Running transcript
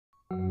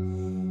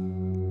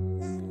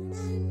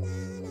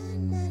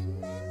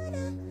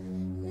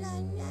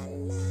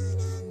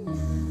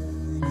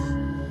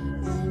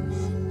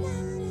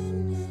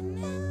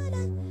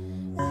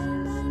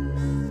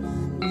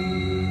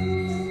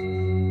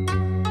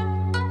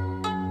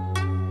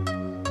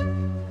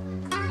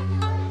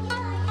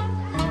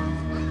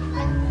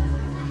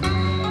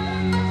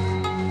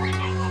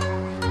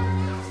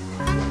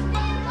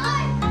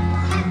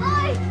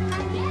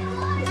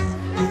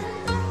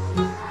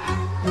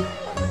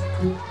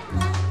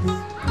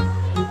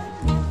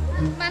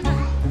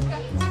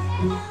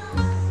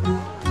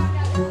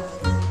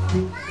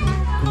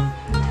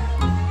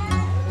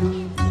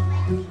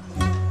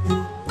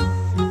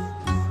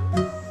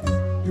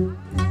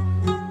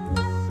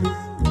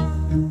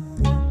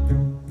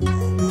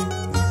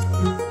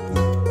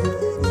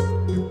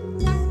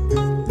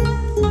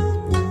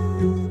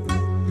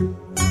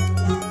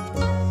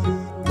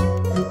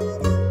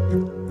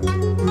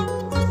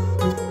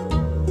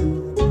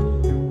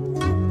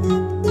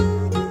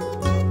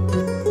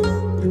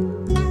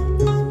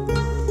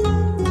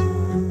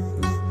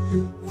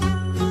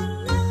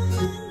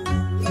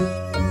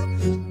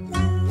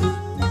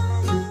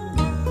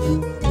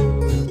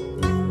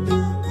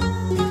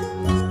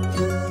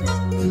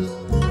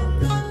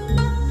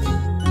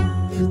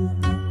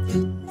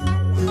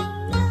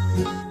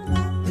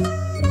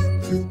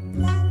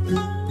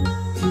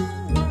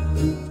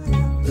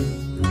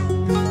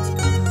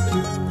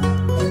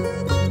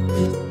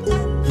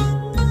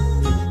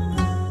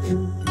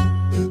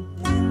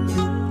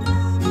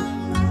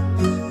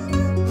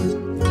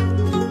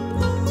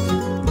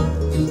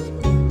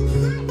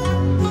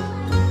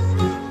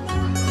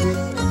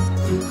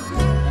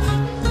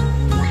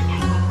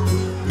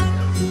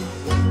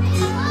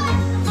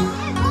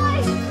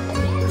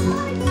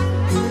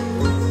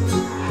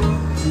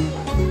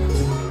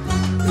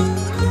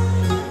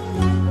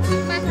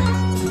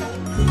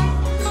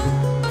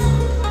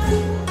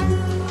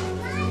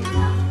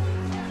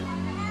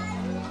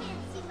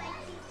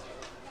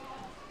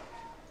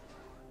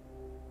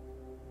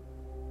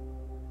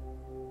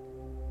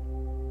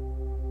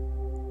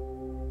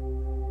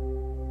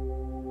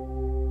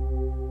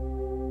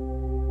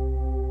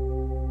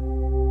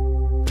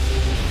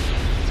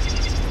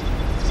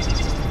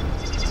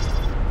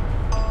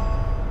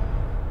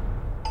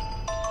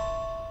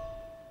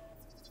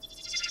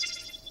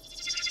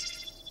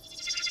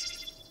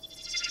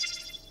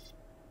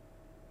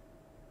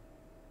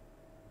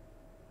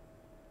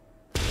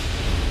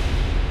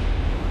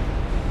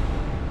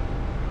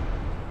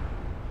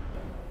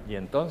Y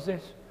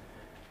entonces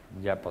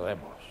ya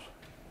podemos,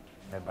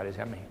 me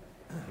parece a mí,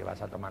 que vas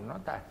a tomar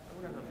nota.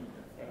 Una notita.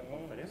 En la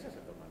conferencia se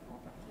toma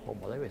nota.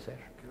 Como debe ser.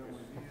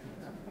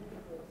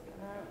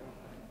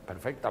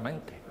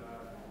 Perfectamente.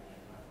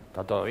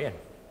 Está todo bien.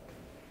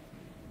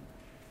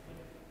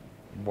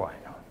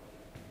 Bueno.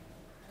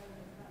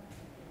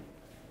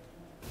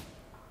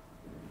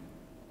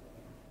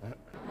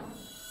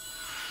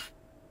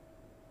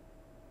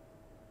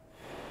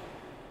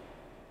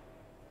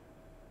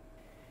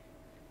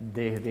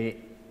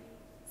 Desde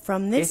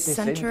From this este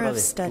center centro of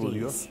de studies,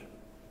 estudios,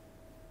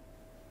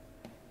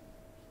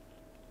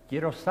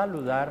 quiero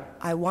saludar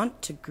I want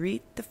to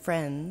greet the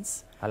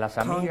friends a las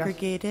amigas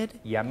congregated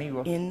y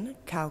amigos in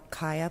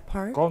Caucaya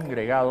Park,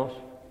 congregados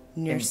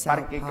near en Sao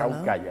Parque Paulo,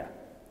 Caucaya,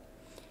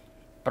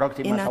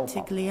 próxima in a Sao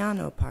Paulo,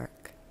 Atigliano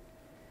Park,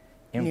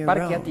 en near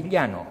Parque Rome,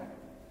 Atiliano,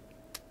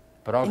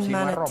 in próximo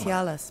a Roma,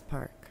 Manantiales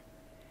Park,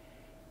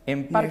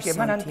 en Parque near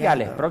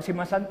Manantiales, Santiago,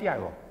 próximo a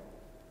Santiago,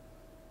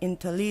 in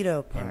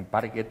Toledo en Park,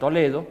 Parque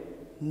Toledo,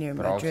 near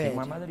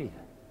próximo a Madrid, Madrid,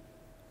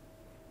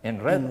 en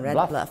Red in Red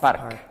Bluff Bluff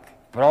Park, Park,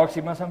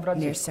 próximo a San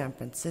near Francisco, San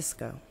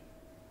Francisco,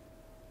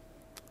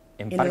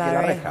 en in Parque La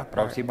La Reja Reja, Park,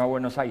 próximo a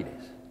Buenos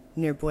Aires,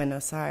 near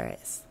Buenos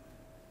Aires,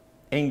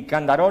 en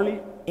Candaroli,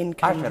 in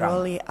Ashram,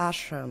 Kandroli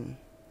Ashram,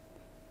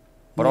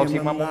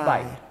 próximo a near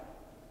Mumbai, Mumbai,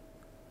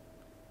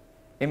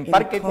 en in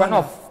Parque Conov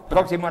Cuanov, Park,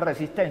 próximo a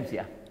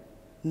Resistencia,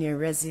 near en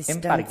Parque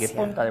Resistencia,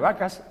 Punta de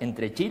Vacas,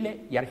 entre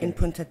Chile y in Argentina.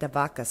 Punta de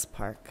Vacas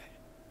Park,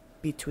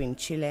 between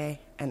Chile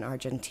and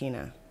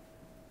Argentina.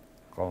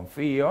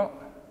 Confío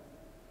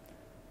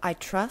I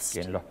trust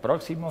que en los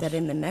próximos that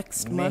in the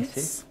next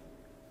meses months,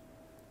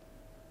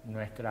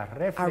 nuestras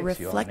our reflexiones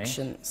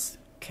reflections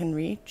can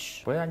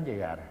reach puedan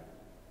llegar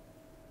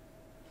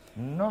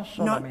no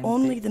not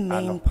only solamente the a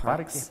main los parques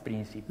parks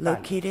principales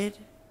located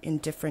in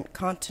different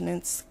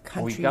continents,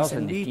 countries, ubicados en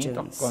and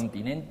distintos regions,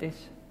 continentes,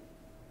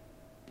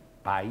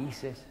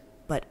 países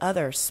but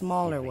other y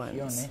smaller regiones,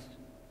 ones,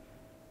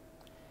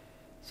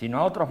 sino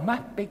a otros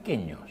más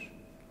pequeños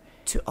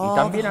to y all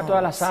también the a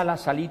todas las halls,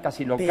 salas, salitas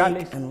y big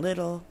locales and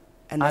little,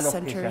 and a the los que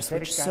se centers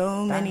which acerca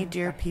so many tanta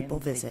dear people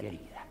gente visit.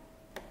 querida.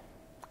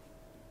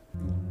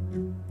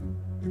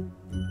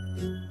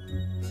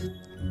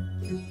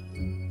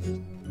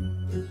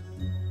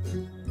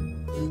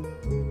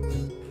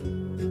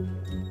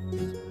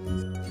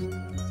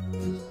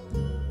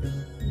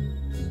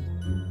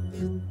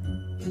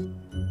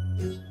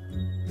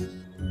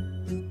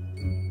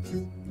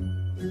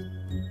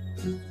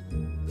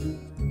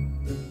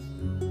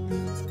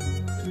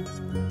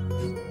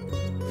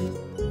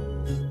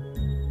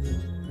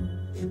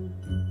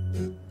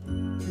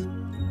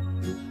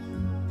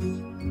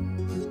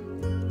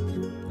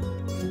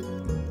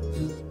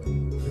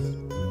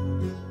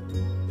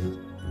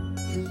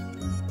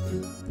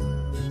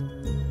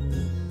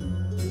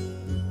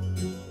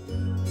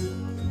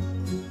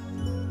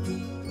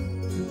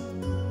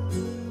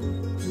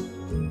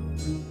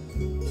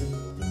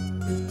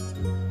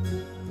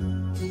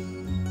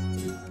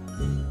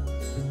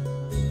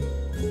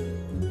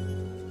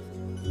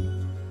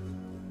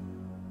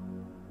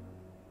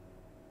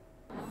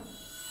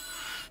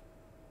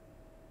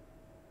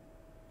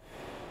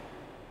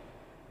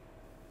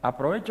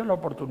 Aprovecho la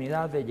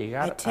oportunidad de I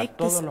llegar a take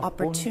todos this los puntos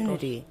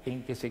opportunity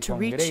en que se to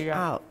reach congrega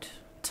out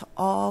to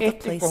all the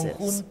este places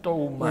conjunto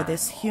where humano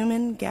this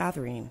human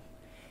gathering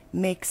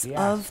makes que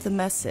of hace the del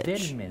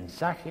message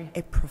mensaje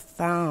a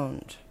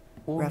profound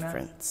una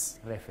reference.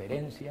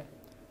 referencia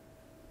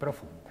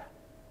profunda.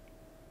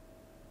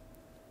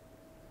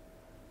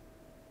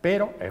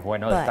 Pero es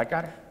bueno But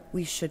destacar,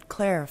 we should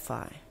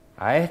clarify.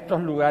 a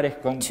estos lugares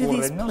To these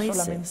concurren no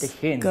solamente places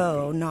gente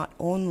go not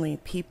only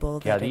people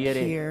que that adhiere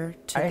adhere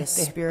to a the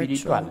este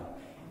spiritual, espiritual,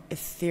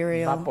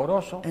 ethereal,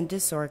 vaporoso and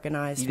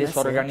disorganized y message,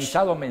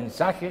 desorganizado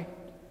mensaje,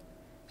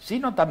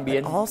 sino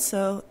también but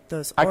also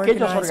those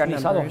aquellos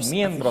organized organizados members of the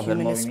miembros del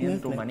humanist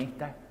movimiento movement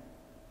humanista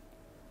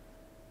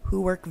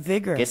who work que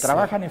vigorously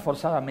trabajan to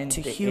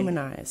esforzadamente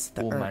humanize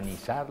the en earth.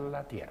 humanizar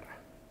la tierra.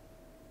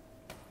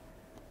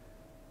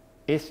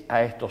 Es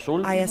a estos I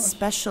últimos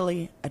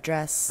especially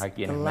address a the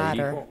quienes me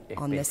latter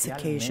dirijo on this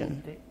occasion.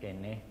 especialmente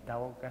en esta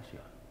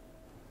ocasión.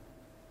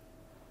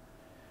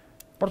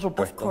 Por Of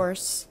supuesto,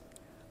 course,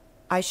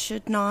 I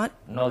should not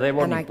no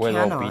debo and ni I puedo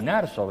cannot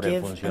opinar sobre el give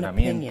an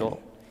funcionamiento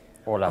opinion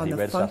o las on the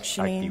diversas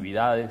functioning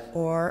actividades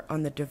or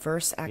on the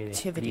diverse que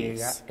activities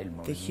despliega el the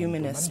movimiento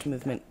humanist humanista.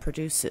 movement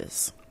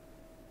produces.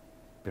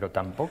 pero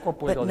tampoco But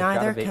puedo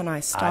neither dejar can I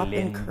de stop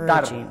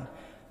alentar encouraging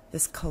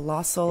this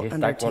colossal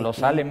esta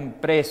colosal undertaking,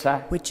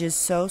 empresa which is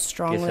so que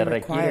strongly se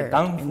requiere required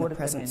tan in the present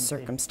fuertemente en las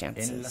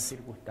circumstances.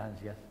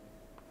 circunstancias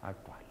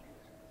actuales.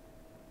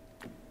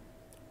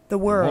 The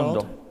world,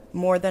 mundo,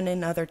 more than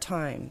in other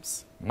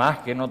times, Más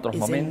que en otros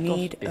is in momentos,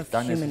 need of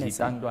está humanism.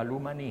 necesitando al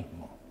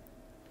humanismo.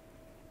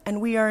 and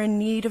we are in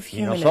need of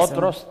Y humanism.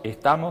 nosotros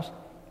estamos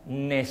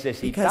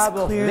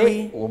necesitados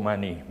clearly de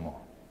humanismo,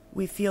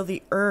 We feel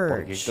the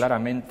porque urge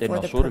claramente for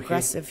nos the surge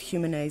progressive la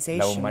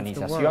humanization of the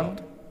humanización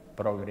world.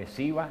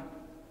 progresiva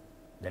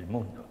del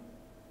mundo.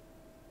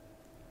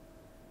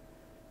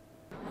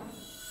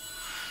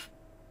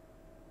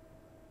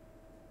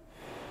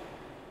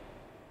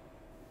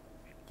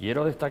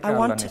 Quiero I destacar la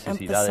want to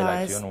necesidad de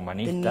la emphasize acción the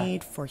humanista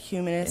need for en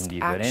humanist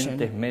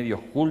diferentes action medios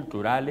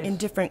culturales in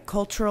different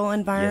cultural y en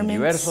environments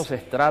diversos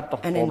estratos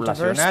and in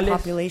diverse poblacionales,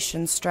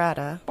 population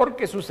strata,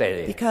 porque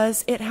sucede,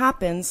 because it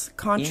happens,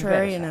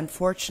 contrary and inversa y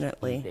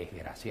unfortunately,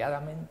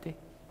 desgraciadamente,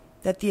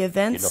 that the que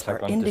events los are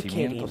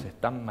indicating acontecimientos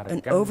están an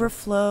marcando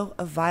overflow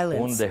of un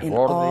violence in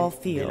all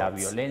desborde de la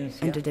fields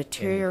violencia and a en todos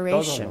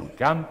deterioration los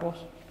campos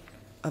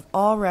of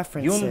all y un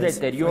references for the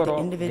deterioro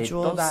de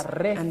individuals toda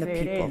and the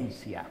people.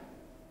 referencia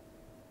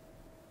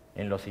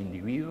en los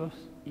individuos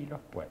y los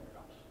pueblos.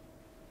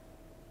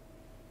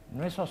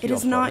 No es It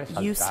is ocioso not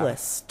resaltar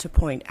useless to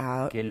point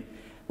out que el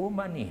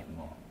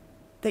humanismo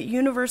that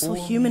universal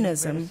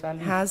humanism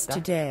has universalista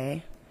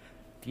today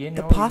tiene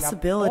the hoy la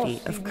possibility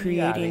of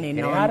posibilidad creating a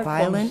de crear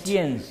nonviolent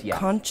conciencia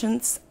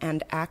conscience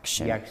and y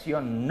action,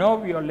 acción no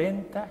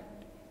violenta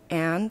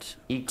and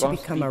y to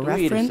become a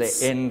reference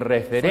constituirse en for the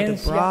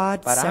referencia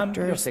broad para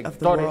amplios sectors of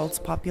the world's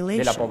sectores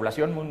de la population.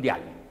 población mundial.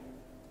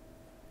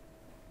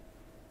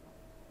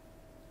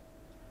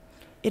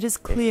 It is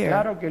clear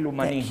claro que el that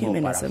humanismo, para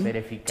humanism, ser to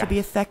eficaz, be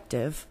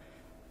effective,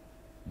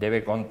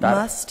 debe contar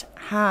must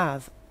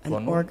have an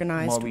con un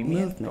organized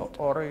movimiento movement,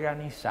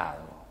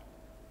 organizado,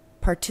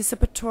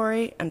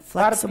 participatory and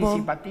flexible,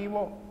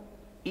 participativo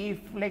y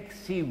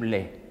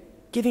flexible,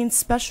 giving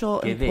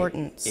special que dé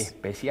importance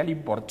especial to the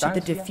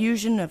importancia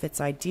diffusion of its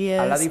a la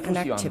ideas and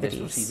difusión de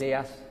sus activities.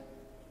 ideas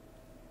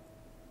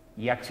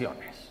y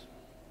acciones.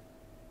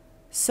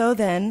 So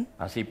then,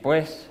 Así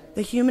pues,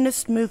 the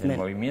humanist el movement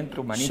movimiento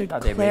should humanista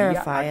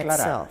debería clarify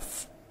aclarar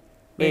itself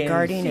en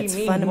regarding sí its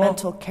mismo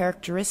fundamental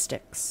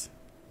characteristics,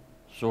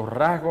 sus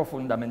rasgos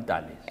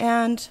fundamentales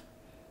and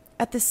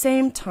at the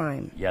same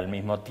time y al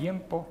mismo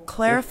tiempo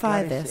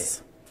clarify esclarecer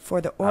this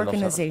for the a los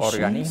organizations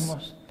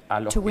organismos a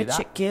los to que which da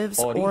it gives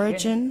origen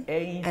origin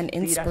e and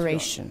inspiración.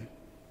 inspiration.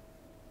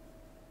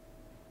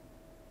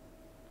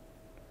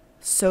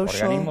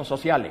 Social, Organismos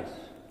sociales,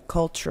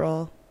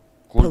 cultural,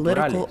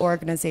 culturales, political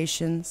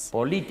organizations,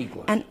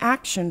 políticos and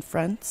action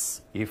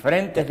fronts y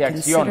frentes de that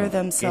acción consider que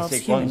themselves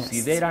se humanists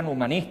consideran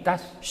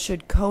humanistas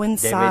should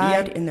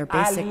coincide deberían in their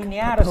basic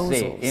alinearse en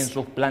proposals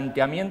sus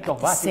planteamientos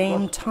at the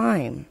same básicos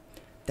time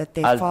that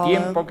they al follow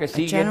tiempo que a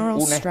siguen general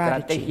una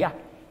strategy estrategia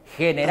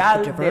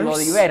general de lo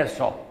diverse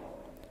diverso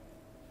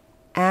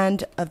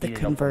and of the y de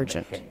lo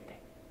convergent. convergente.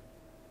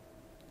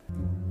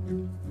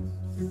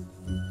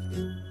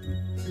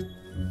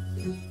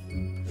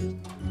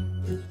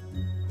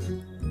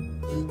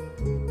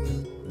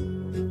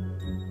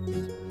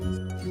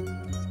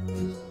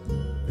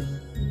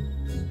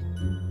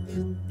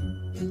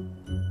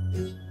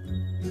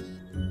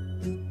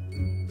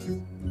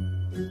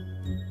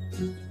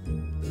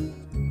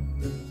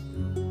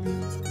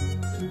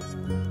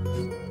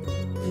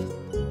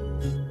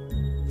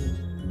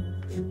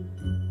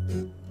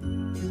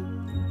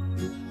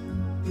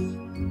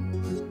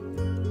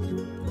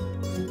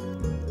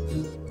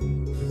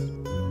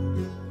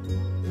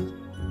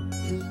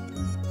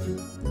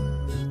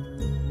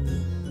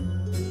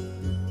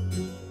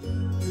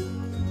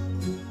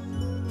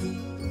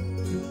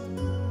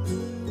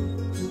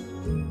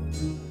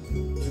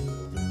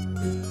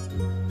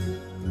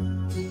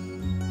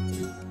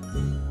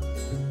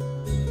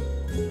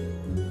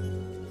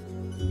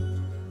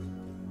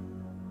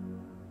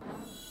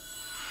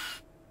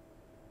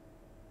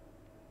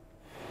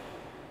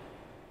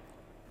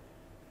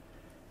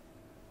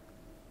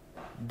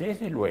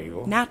 Desde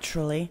luego,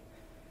 Naturally,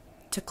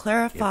 to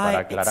para clarify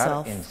aclarar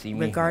itself en sí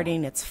mismo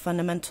regarding its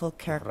fundamental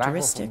rasgos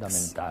characteristics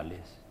fundamentales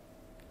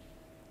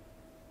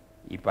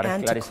y para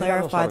and to esclarecer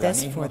a los clarify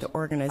this for the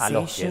organismos a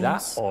los que da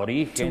organizations to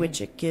origen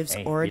which it gives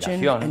e origin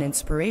inspiración, and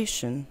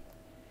inspiration,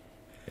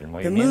 el the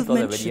movimiento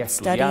movement debería should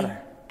study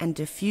estudiar and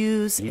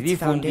diffuse y its difundir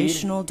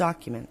foundational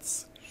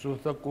documents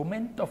sus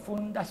documentos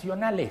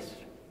fundacionales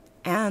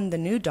and the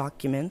new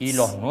documents y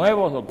los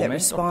nuevos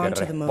documentos que respond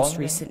to the most responden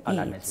recent a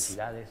las needs.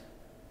 necesidades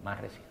más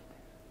recientes.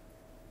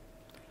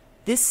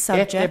 This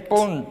Este subject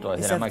punto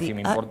es is de la of the máxima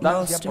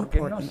importancia utmost porque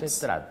no se importance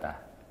trata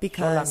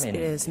because it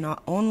solamente is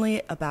not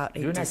only about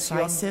de a una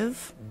acción decisive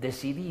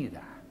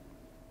decidida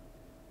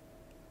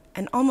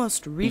and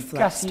almost y reflex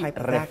casi type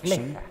of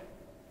action refleja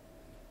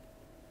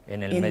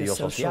en el in the medio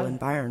social social,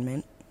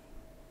 environment,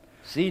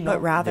 sino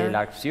but rather de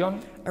la acción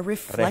a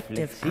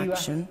reflective reflexiva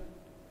action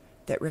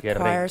that que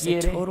requires a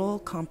requiere total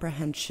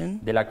comprehension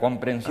de la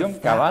comprensión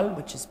of that cabal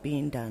which is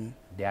being done.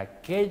 de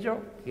aquello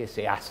que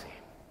se hace.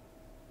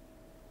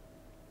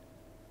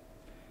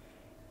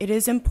 It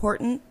is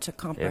important to Es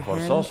comprehend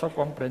forzoso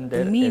comprender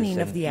the el meaning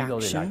of the sentido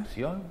de la action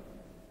acción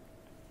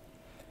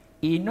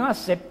y no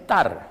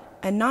aceptar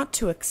and not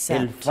to el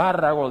accept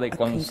fárrago de a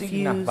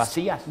consignas confused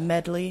vacías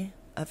medley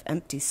of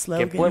empty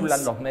que pueblan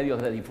slogans los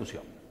medios de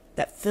difusión.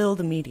 that fill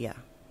the media.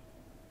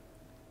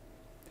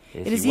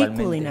 Es It is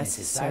equally igualmente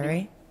necessary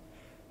necesario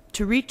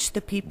to reach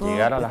the people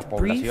llegar a las with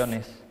brief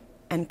poblaciones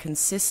and a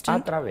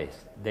consistent través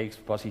de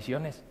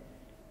exposiciones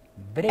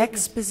breves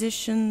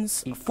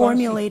expositions y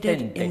formulated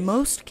consistentes, in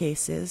most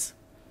cases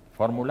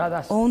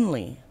formuladas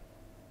only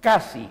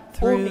casi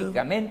through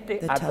únicamente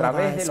the a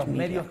través de televised los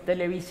media. medios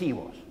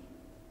televisivos.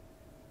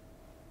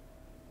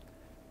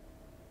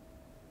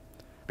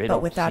 Pero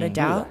But without a sin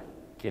duda doubt,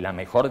 que la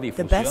mejor the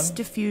difusión best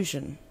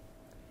diffusion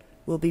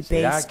will be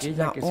será based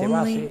aquella not que se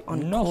only base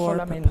on no core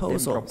solamente en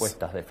proposals,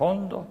 propuestas de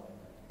fondo,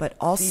 but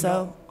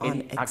also sino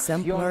on en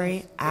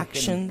exemplary acciones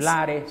actions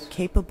ejemplares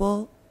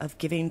capable of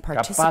giving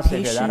capaces de dar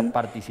participation to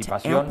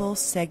participación ample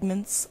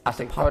segments a of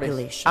the sectores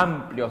population.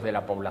 amplios de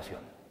la población.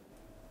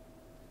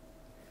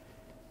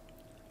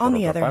 On Por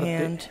the otra other parte,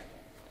 hand,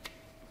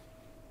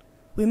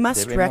 we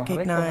must debemos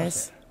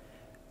recognize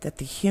that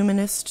the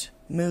humanist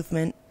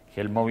movement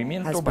que el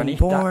movimiento has been humanista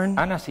born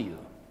ha nacido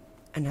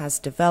and has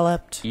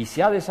developed y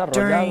se ha during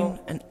desarrollado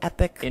an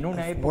epoch en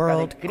una of época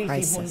world de crisis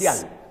crisis.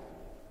 mundial.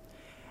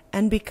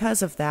 And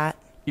because of that,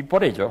 Y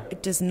por ello,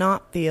 it does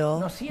not feel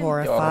no siente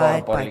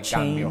horrified horror por by el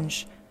cambio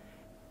change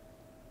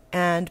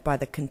and by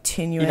the y la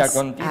continuous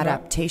continua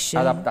adaptation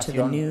to the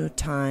adaptación new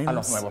a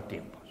los times. nuevos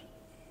tiempos.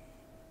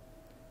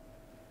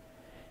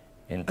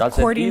 En tal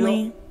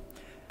Accordingly, sentido,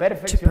 to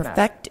perfeccionar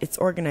perfect its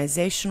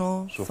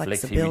organizational su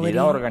flexibility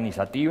flexibilidad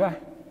organizativa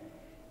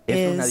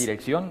es una is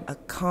dirección a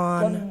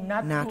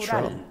connatural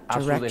natural a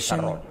su direction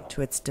desarrollo.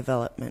 to its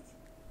development.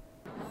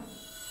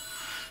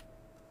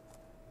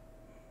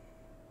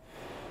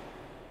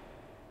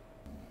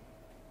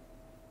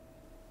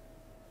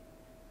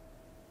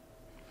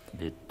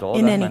 De todas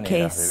In any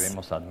maneras, case,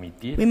 debemos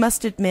admitir we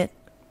must admit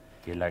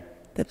que la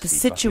that the situación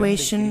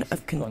situation de crisis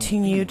of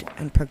continued continua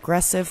and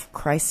progressive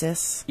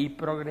crisis y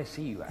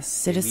progresiva the que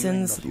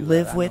citizens viven los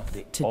live ciudadanos with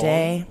de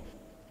today hoy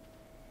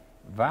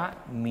va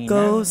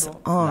goes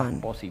minando on,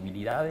 las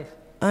posibilidades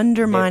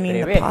undermining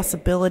the prever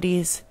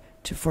possibilities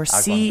to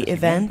foresee acontecimientos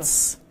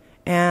events,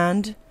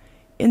 and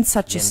in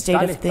such y a en state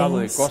tal of estado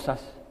de things, cosas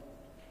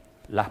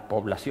las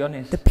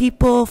poblaciones the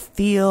people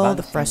feel van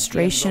the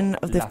frustration sintiendo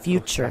of the la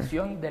future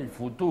frustración del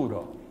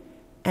futuro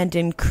and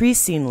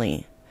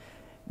increasingly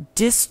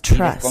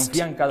distrust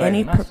desconfían cada vez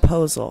any más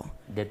proposal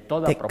de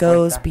toda that propuesta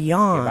goes que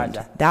beyond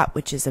vaya that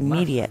which is más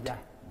immediate. allá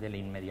de la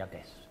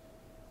inmediatez.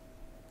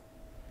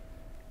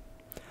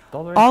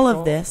 Todo All esto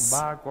of this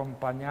va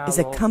acompañado is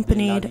de la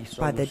accompanied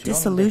by the disolución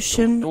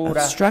dissolution de of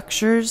estructuras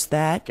structures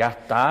that que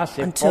hasta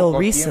hace until poco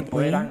recently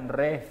tiempo eran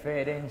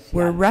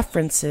were referenciales.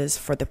 references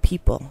for the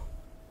people.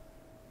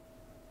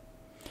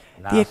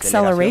 La The aceleración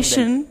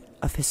acceleration del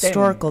of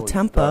historical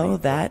tempo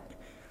histórico that,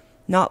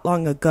 not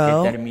long que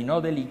ago,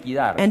 terminó de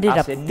liquidar ended up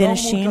hace no mucho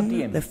finishing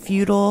tiempo the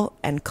feudal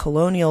and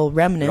colonial los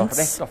remnants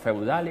restos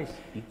feudales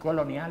y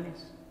coloniales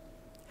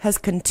has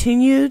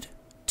continued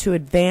to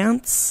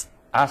advance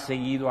ha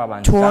seguido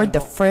toward the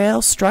avanzando frail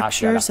hacia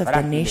structures las of the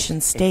frágiles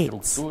nation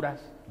states. estructuras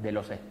de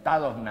los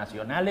estados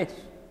nacionales.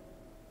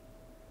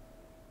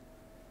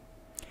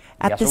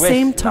 Y At a the su vez,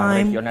 same las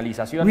time,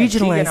 regionalizaciones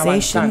siguen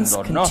regionalizations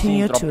avanzando, no sin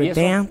continue to tropiezos,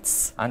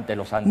 advance, ante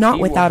los not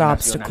antiguos without nacionalismos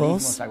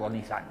obstacles,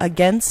 agonizantes.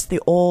 against the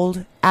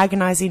old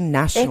agonizing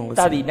Esta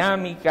nationalism.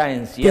 dinámica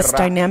encierra This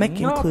dynamic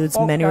no includes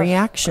pocas many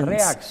reactions,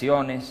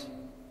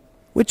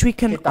 which we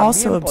can que también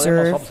also podemos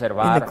observe in the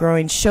observar growing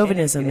en el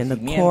chauvinism in the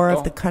core of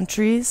crecimiento the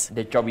countries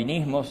de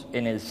chauvinismos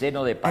en el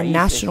seno de and países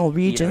national y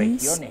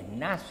regions, regiones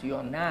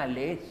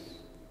nacionales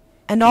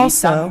and y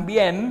also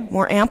también,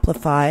 more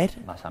amplified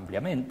más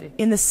ampliamente,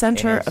 in the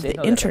center en el of the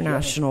seno de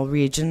international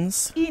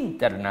regions,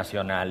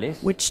 internacionales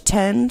which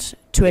tend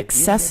to que tienden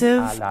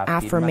excessive a la afirmación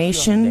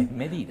affirmation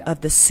desmedida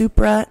of the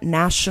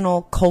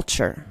supranational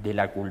culture. de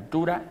la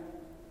cultura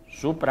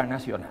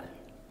supranacional.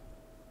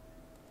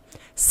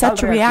 Such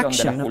a Tal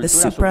reacción reaction de of las the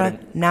culturas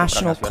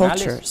supranational supranacionales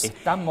cultures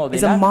está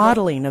is a modelando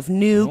modeling of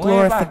new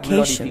nuevas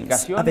glorifications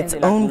of glorificaciones its de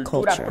la own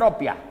cultura culture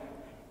propia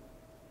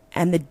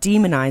and the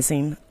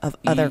demonizing of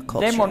y other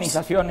cultures.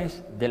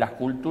 demonizaciones de las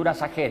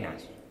culturas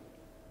ajenas.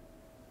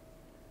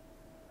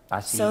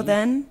 Así, So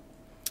then,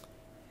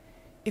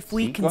 if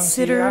we si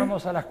consider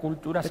consideramos a las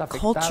culturas the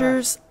afectadas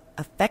cultures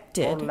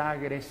affected por la by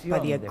agresión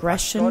the de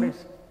aggression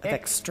factores of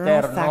external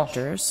externos,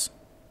 factors,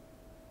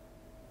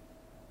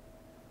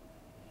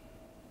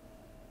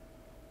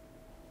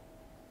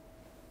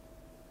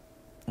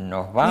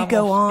 nos vamos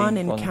go on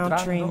encontrando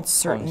encountering con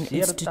certain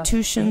ciertas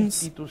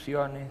institutions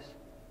instituciones,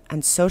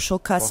 and social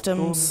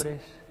customs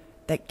costumbres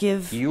that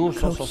give y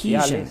usos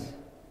cohesion sociales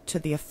to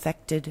the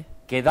affected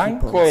que dan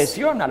peoples,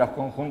 cohesión a los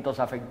conjuntos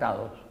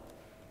afectados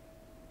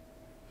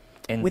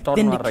en with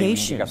torno a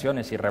vindication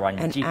reivindicaciones y and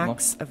revanchismos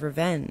acts of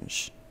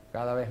revenge,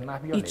 cada vez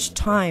más each violentos.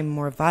 time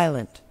more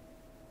violent.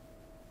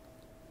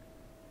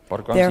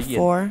 Por consiguiente,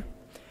 Therefore,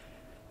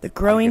 the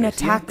growing al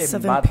creciente attacks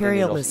of embate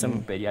de los imperialism,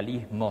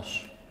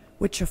 imperialismos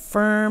which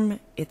affirm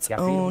its que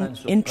own afirman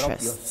sus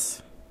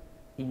interests,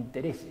 propios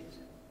intereses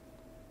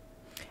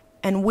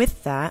and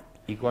with that,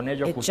 y con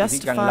ello it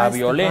justifican la justifies the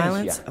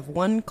violence violencia of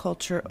one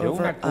culture de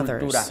over una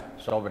cultura others,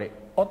 sobre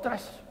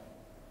otras,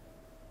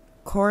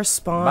 va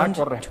correspond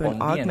to an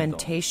correspondiendo el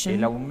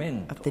augmentation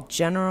aumento of the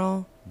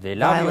general de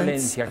la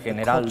violence violencia of the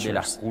general de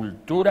las cultures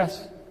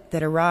culturas that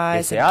que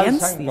arise se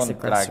against alzan these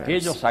contra aggressors,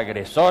 aquellos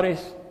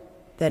agresores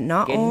that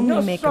not que only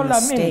no make a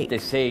mistake solamente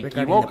se regarding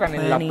the equivocan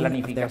en la planning of their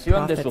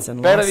planificación de profits sus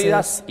and pérdidas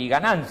losses, y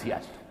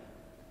ganancias,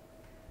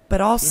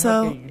 but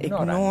also sino que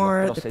ignoran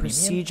ignore los the procedimientos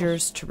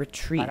procedures to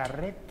retreat para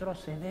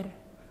retroceder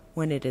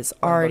when it is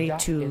cuando already ya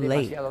too es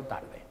late. demasiado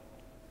tarde.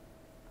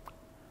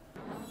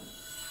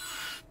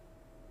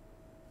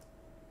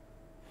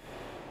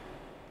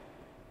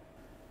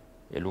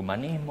 El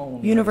humanismo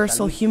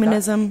Universal universalista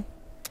humanism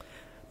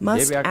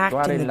must debe act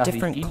actuar in en the las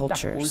different distintas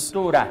cultures,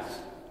 culturas,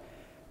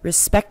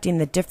 respecting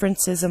the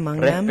differences among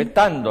them,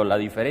 respetando la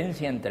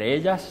diferencia entre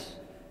ellas,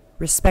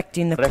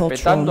 respecting the cultural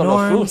respetando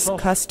los norms,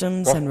 usos,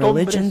 customs, and costumbres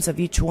religions of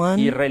each y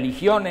one,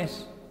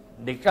 religiones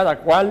de cada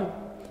cual,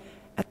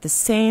 at the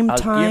same al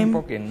time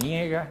tiempo que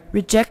niega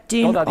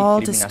rejecting toda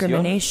all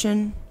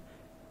discriminación discrimination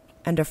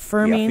and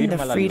affirming the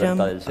afirma la freedom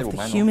libertad del of ser the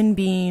humano human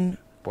being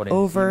por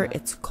over encima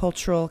its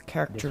cultural de sus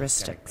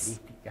characteristics.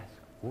 características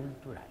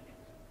culturales.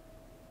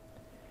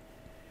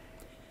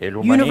 El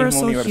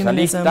Universal humanismo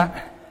humanism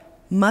universalista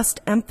must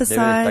debe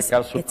emphasize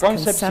destacar su its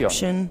concepción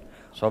conception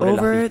sobre las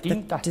over the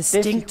distintas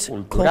distinct tesis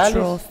culturales,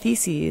 cultural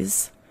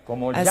theses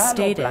como as ya lo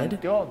stated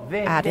planteó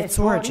at desde its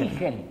su origin.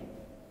 origen.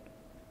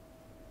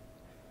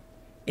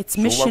 Its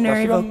Su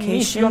missionary vocación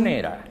vocation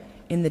misionera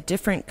in the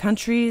different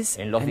countries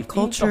en los and distintos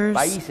cultures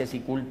países y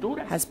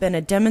culturas has been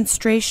a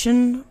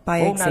demonstration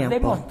by fue una example,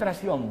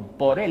 demostración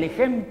por el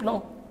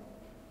ejemplo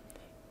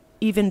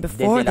even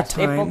before desde the las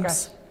times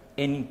épocas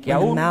en que when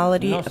the aún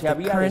malady no of se the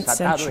había current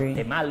desatado century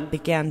este mal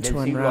began del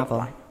to siglo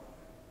unravel. actual.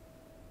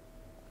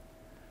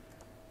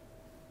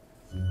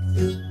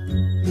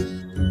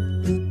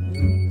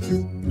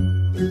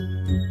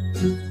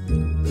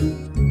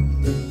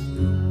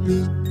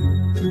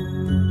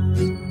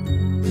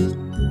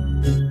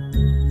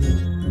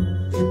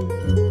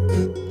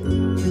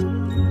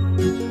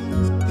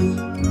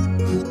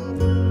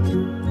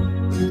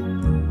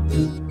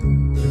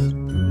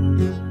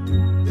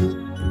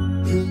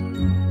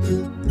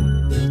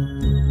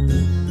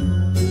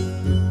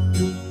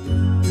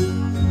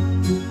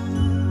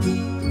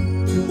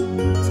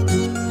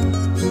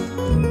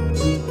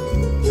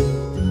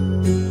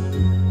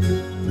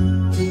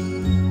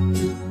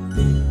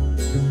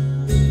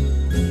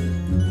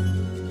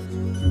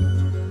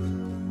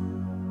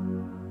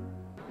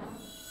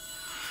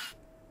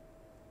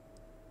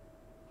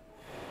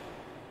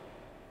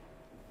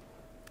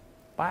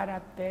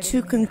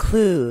 To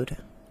conclude,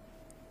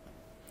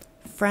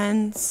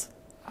 friends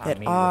that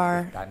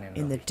are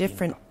in the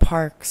different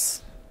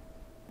parks,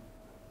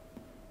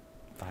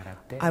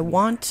 I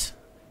want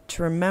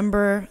to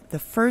remember the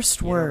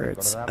first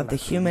words of the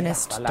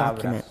humanist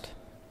document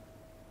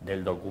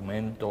del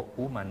documento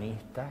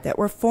humanista that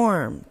were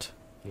formed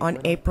on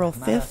April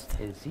 5th,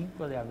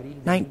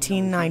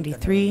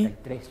 1993,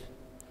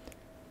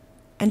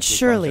 and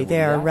surely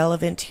they are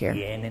relevant here.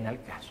 vienen al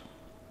caso.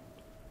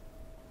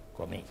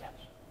 Comillas.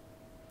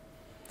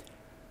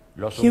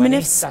 Los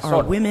Humanists humanistas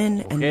are son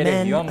women and mujeres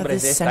men y of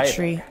hombres this de esta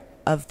century, época.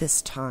 of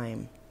this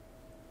time.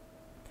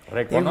 They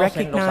Reconocen los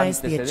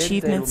recognize the antecedentes del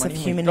achievements of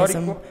humanismo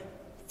humanism histórico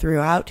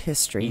throughout y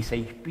history se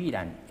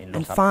inspiran en and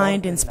los find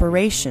aportes de las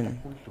inspiration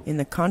distintas culturas, in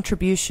the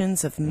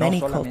contributions of no many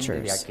solamente de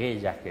cultures,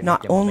 aquellas que en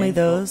not este only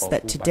momento those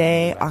that ocupan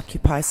today un lugar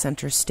occupy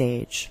center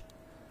stage.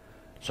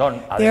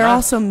 Son, They are además,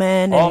 also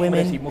men and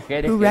hombres y women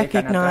mujeres who que dejan atrás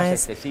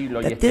recognize este siglo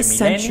y that este this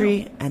milenio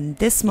century and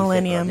this y se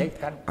millennium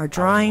proyectan are a un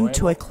drawing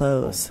to a nuevo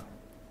close, mundo.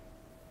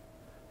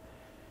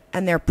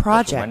 and their Los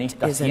project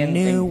humanistas is a sienten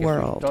new que su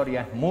world.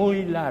 historia es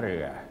muy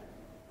larga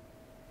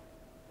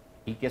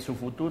y que su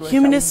futuro es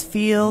Humanists aún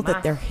feel más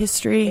that their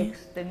history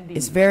extendible.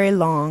 is very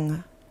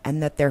long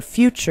and that their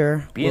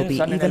future will be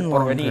Piensan en even el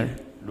longer.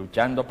 porvenir,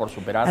 luchando por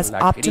superar As la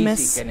crisis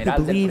optimists who general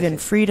del believe in presente.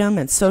 freedom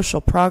and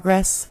social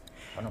progress,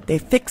 they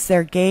fix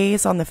their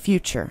gaze on the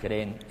future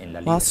Creen en la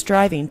while libertad.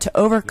 striving to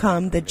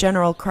overcome the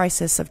general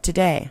crisis of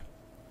today.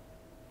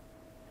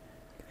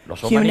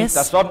 Los Humanists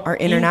humanistas son are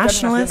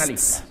internationalists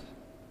internacionalistas,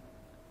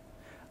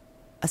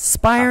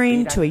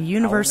 aspiring to a aspiran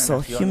universal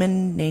una nación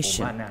human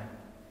nation. humana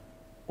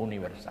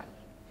universal.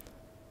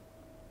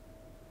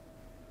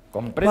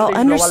 While Comprenden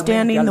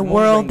understanding globalmente the al mundo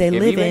world en they que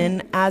live viven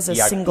in as a y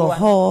single actúan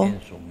whole,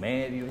 en su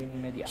medio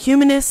inmediato.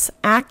 humanists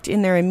act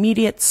in their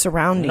immediate No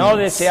surroundings,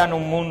 desean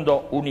un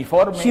mundo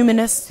uniforme,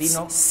 Humanists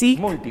sino seek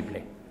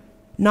múltiple.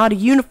 not a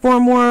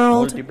uniform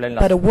world, Múltiple en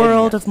las but a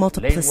world etnias, of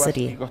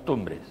multiplicity, lenguas y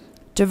costumbres.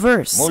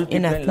 diverse in Múltiple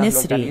en las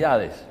ethnicity,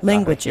 localidades, las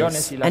languages,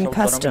 regiones y las and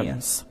autonomías.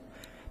 customs,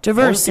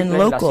 diverse in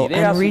Múltiple en las local ideas and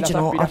y las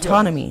regional aspiraciones.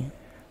 autonomy,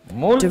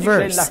 Múltiple en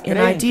diverse las in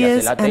creencias,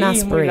 ideas el and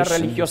ateísmo y la aspirations,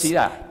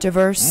 religiosidad.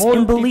 diverse in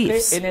Múltiple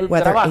beliefs, en el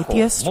whether trabajo,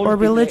 atheist or múltiple en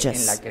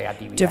religious, la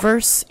creatividad.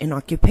 diverse in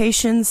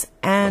occupations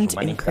and Los in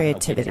humanistas no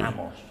creativity. quieren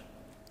amos,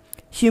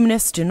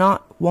 Humanists do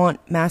not want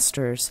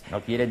masters. no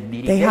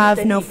quieren They have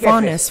dirigentes no ni jefes.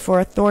 fondness for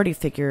authority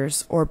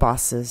figures or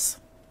bosses.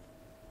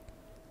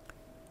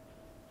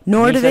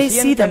 Nor Ni do se they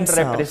see sienten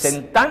themselves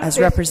representantes as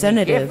ni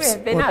representatives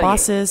jefes de or nadie.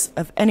 bosses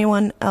of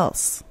anyone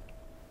else.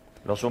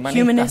 Los humanistas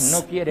Humanists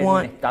no quieren un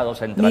want Estado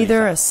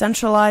neither a centralizado,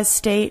 centralized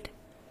state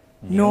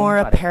ni nor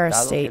un a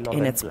paraestado que parastate lo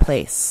in its reemplace.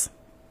 place.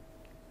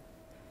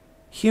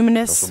 Los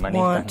Humanists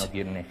humanistas want no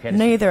quieren ejército,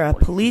 neither a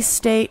policía, police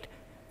state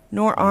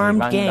nor ni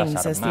armed bandas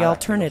gangs as the armadas que los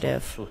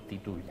alternative,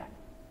 sustituyan.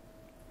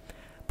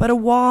 But a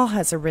wall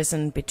has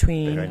arisen Pero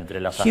between entre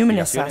las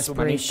humanist aspiraciones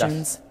humanistas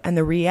aspirations and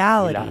the y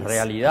las realities of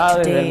realidades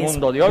del today's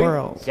mundo de hoy,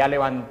 world. se ha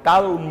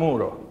levantado un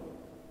muro.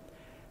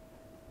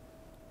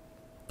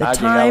 The Ha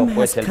time llegado has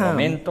pues el come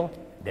momento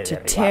de to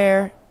derribar.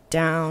 tear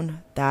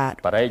down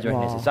that Para ello es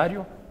wall.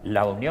 necesario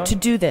la unión To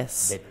do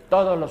this, de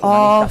todos los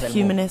all humanistas del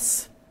mundo.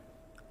 humanists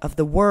of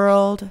the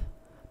world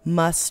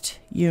must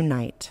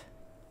unite.